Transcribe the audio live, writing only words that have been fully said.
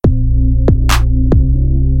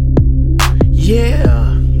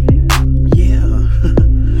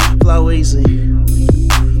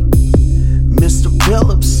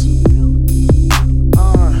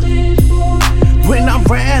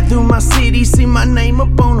see my name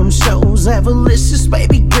up on them shows. Avalicious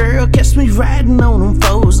baby girl, catch me riding on them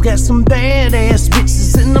foes. Got some badass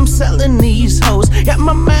bitches and I'm selling these hoes. Got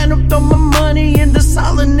my mind up on my money and that's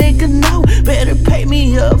all a nigga know. Better pay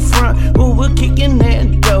me up front or we're kicking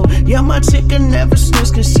that dough. Yeah, my chick never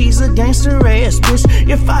snitch cause she's a gangster ass bitch.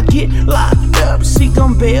 If I get locked up, she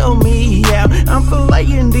gon' bail me out. I'm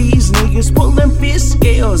filleting these niggas, pulling fish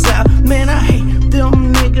scales out. Man, I hate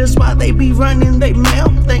them niggas while they be running they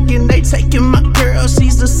mouth, thinking they taking my girl.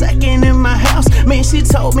 She's the second in my house. Man, she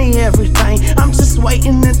told me everything. I'm just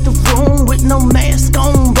waiting at the room with no mask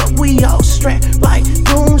on, but we all strapped like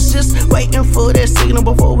goons, just waiting for that signal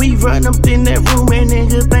before we run up in that room. And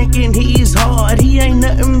nigga thinking he's hard, he ain't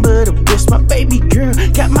nothing but a bitch. My baby girl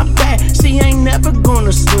got my back, she ain't never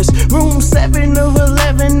gonna switch. Room 7 of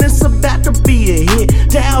 11, it's about to be a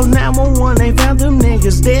hit. Dial 911, they found them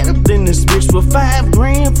niggas dead up in this bitch with $5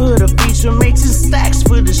 grand for the feature, make 10 stacks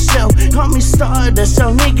for the show. Call me Stardust,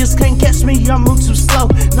 so niggas can't catch me, I move too slow.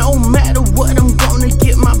 No matter what, I'm gonna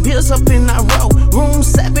get my bills up and I roll. Room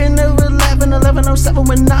 7 of 11, 1107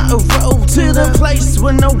 when I roll to the place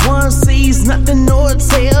where no one sees nothing nor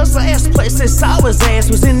tells. Last place I saw his ass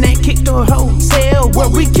was in that kick door hotel where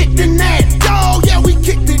we kicked in that. Yo, yeah, we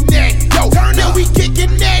kicked in that. Yo, turn up, we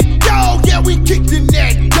kicking that. Yo, yeah, we kicked in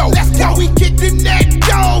that. Yo, let's go, we kicked in that.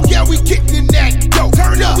 Yo, yeah, we kicked in that. Yo,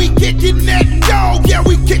 turn up, we kicking that. Yo, yeah,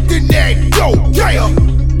 we kicked in that. Yo, yeah.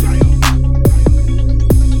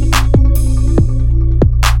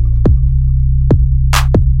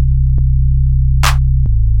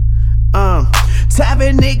 Type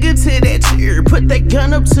a nigga to that chair, put that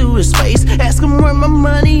gun up to his face. Ask him where my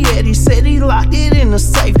money at, he said he locked it in the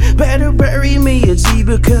safe. Better bury me a G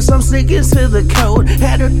because I'm sticking to the code.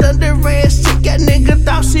 Had a thunder ass chick, that nigga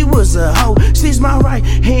thought she was a hoe. She's my right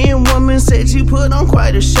hand woman, said you put on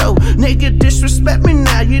quite a show. Nigga disrespect me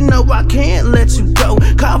now, you know I can't let you go.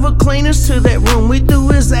 Call the cleaners to that room, we threw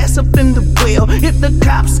his ass up in the well. If the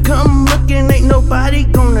cops come looking, ain't nobody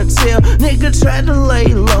gonna tell. Nigga tried to lay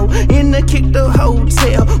low in the kick the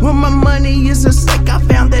hotel. When my money is at stake, I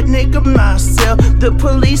found that nigga myself. The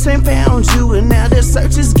police ain't found you and now the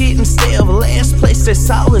search is getting stale. The last place they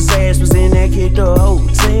saw his ass was in that kick the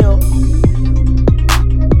hotel.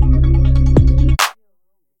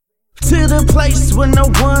 To the place where no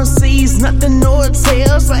one sees nothing nor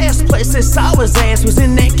tells. Last place they saw his ass was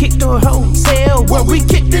in that kick door hotel where we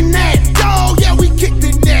kicked in that. Yo, yeah, we kicked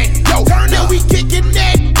in that. Yo, turn up, we kicking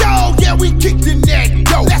that. Yo, yeah, we kicked in that.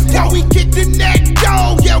 Yo, let's go, we kicked in that.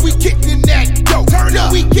 Yo, yeah, we kicked in that. Yo, turn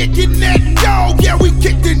up, we kicking that. Yo, yeah, we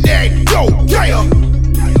kicked in that. Yo, yeah.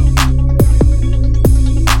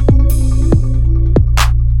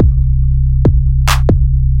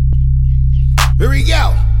 Here we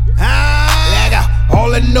go.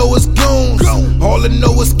 All I know is goons, all I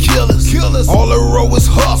know is killers, all I roll is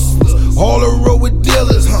hustlers, all I roll with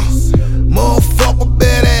dealers. Motherfucker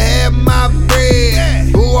better have my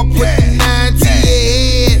bread. Boy, I put the 9 to your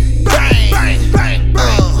head. Bang, bang,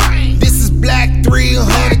 bang. This is Black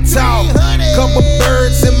 300 talk. Couple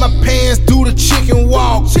birds in my pants, do the chicken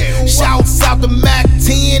walk. Shouts out to Mac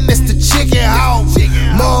 10, that's the chicken hawk.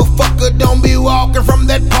 Motherfucker, don't be walking from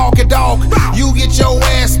that pocket dog. You get your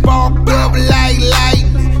ass sparked up like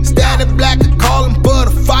lightning. Standing black and calling for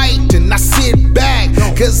the fight. And I sit back,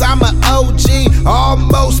 cause I'm an OG,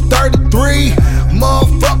 almost 33.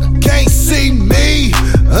 Motherfucker can't see me.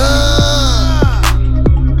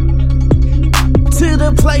 To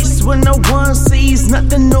the place where no one sees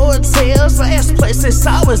nothing nor tells. Last place they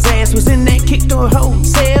saw his ass was in that kick door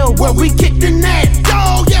hotel where we kicked in that.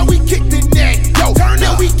 Yo, yeah, we kicked in that. Yo, turn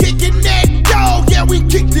up, we kicking that.